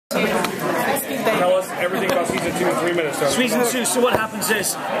2 3 minutes. Season 2. So what happens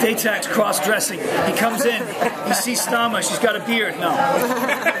is Daytak's cross-dressing. He comes in, he sees Stama, she's got a beard. No,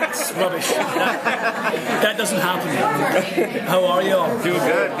 it's rubbish. That doesn't happen. How are you all? Doing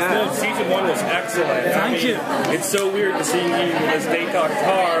good. Season 1 was excellent. Thank you. It's so weird to see you as Daytak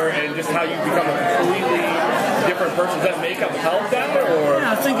Tar and just how you become a completely different person. Does that makeup help that, or?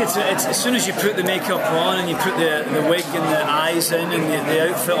 Yeah, I think it's as soon as you put the makeup on and you put the wig and the eyes in and the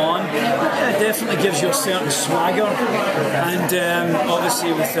outfit on, yeah, it definitely gives you a certain swagger. And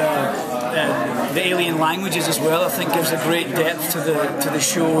obviously with the alien languages as well, I think gives a great depth to the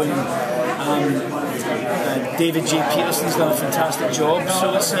show. And David J. Peterson's done a fantastic job.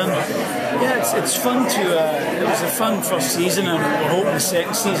 So it's it's fun to. It was a fun first season, and we're hoping the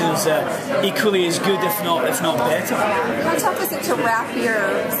second season is equally as good, if not better. How tough is it to wrap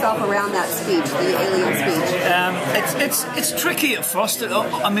yourself around that speech, the alien speech? It's tricky at first.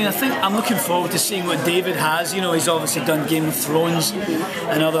 I mean, I think I'm looking forward to seeing what David has. You know, he's obviously done Game of Thrones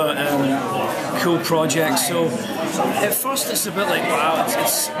and other cool projects. So at first it's a bit like, wow,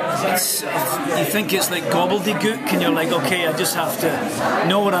 it's you think it's like gobbledygook, and you're like, okay, I just have to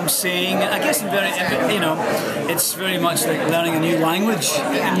know what I'm saying. I guess it's very much like learning a new language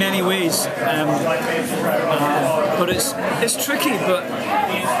in many ways. But it's tricky, but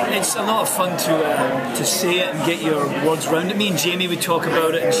it's a lot of fun to say it and get your words round it. Me and Jamie would talk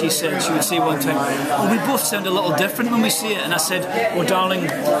about it, and she would say one time, "Oh, we both sound a little different when we say it." And I said, "Well, darling,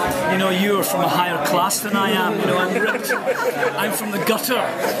 you know, you are from a higher class than I am. You know, I'm ripped. I'm from the gutter.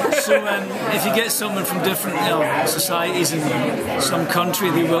 So if you get someone from different societies in some country,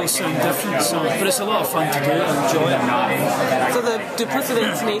 they will sound different. So, but it's a lot of fun to do and enjoy it." So the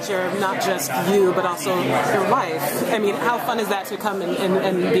duplicitous nature of not just you, but also your life. I mean, how fun is that to come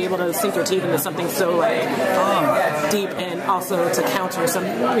and be able to sink your teeth into something so like deep, and also to counter some,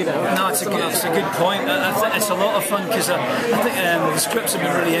 No, it's a good point. It's a lot of fun because I think the scripts have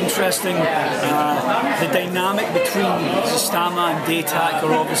been really interesting. The dynamic between Stama and Daytak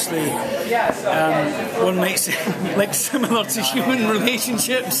are obviously one makes it like similar to human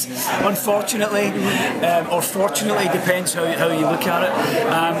relationships, unfortunately, or fortunately, depends how you look at it.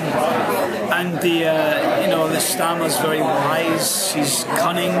 And the Stama's very wise. She's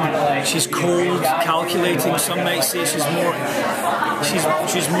cunning. She's cold, calculating. Some might say she's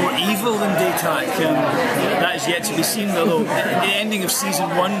more evil than Daytak. That is yet to be seen, although the ending of season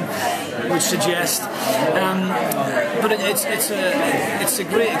 1 would suggest. But it's a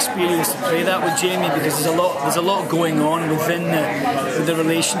great experience to play that with Jamie, because there's a lot going on within the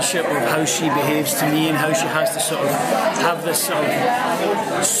relationship of how she behaves to me and how she has to sort of have this sort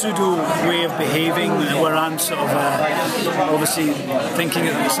of pseudo way of behaving, where I'm sort of obviously thinking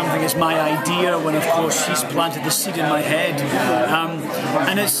that something is my idea when of course she's planted the seed in my head.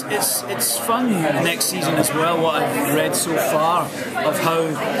 And it's fun next season as well, what I've read so far of how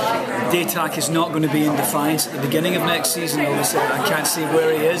Daytak is not going to be in Defiance at the beginning of next season. Obviously I can't say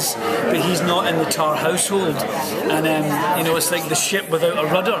where he is, but he's not in the Tar household, and it's like the ship without a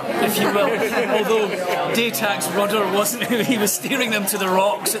rudder, if you will. Although Daytak's rudder wasn't who he was steering them to the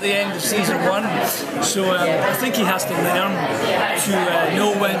rocks at the end of season 1. So I think he has to learn to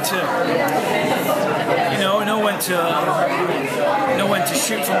know when to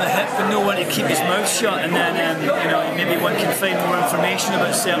shoot from the hip and know when to keep his mouth shut, and then maybe one can find more information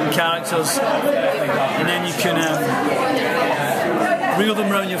about certain characters, and then you can reel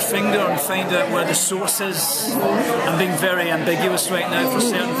them around your finger and find out where the source is. I'm being very ambiguous right now for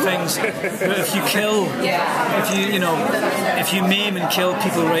certain things, but if you maim and kill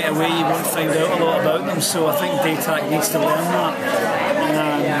people right away, you won't find out a lot about them. So I think Daytak needs to learn that.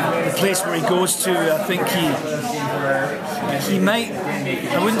 The place where he goes to, I think he might,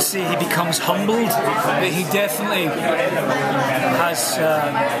 I wouldn't say he becomes humbled, but he definitely has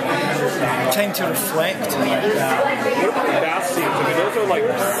time to reflect. What about the bath scenes? I mean,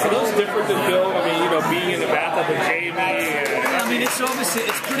 are those different than Bill? I mean, being in the bathtub with Jamie. I mean, it's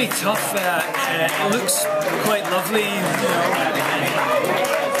pretty tough. It looks quite lovely,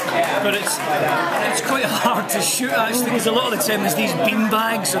 but it's quite hard to shoot actually, because a lot of the time there's these bean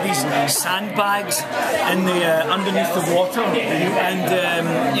bags or these sandbags in the underneath the water, and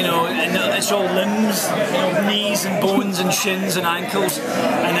it's all limbs, knees and bones and shins and ankles,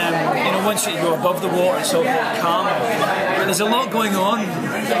 and once you go above the water it's all calm. there's a lot going on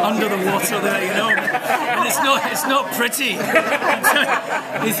under the water there, you know, and it's not pretty.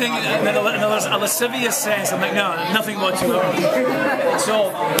 You think there's a lascivious sense. I'm like, no, nothing whatsoever. It's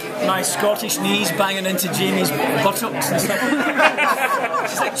all my Scottish knees banging into Jamie's buttocks and stuff.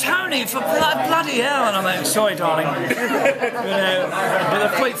 She's like, Tony, for bloody hell, and I'm like, sorry, darling. But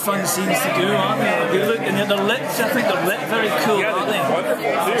they're quite fun scenes to do, aren't they? You look, and they're lit. I think they're lit very cool, aren't they?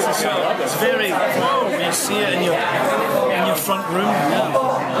 It's very. When you see it in your front room. Yeah.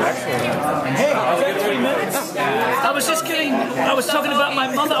 Hey, 3 minutes. I was just kidding. I was talking about my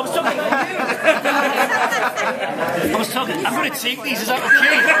mother. I was talking about you. I was talking. I'm going to take these. Is that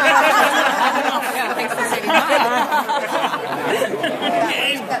okay?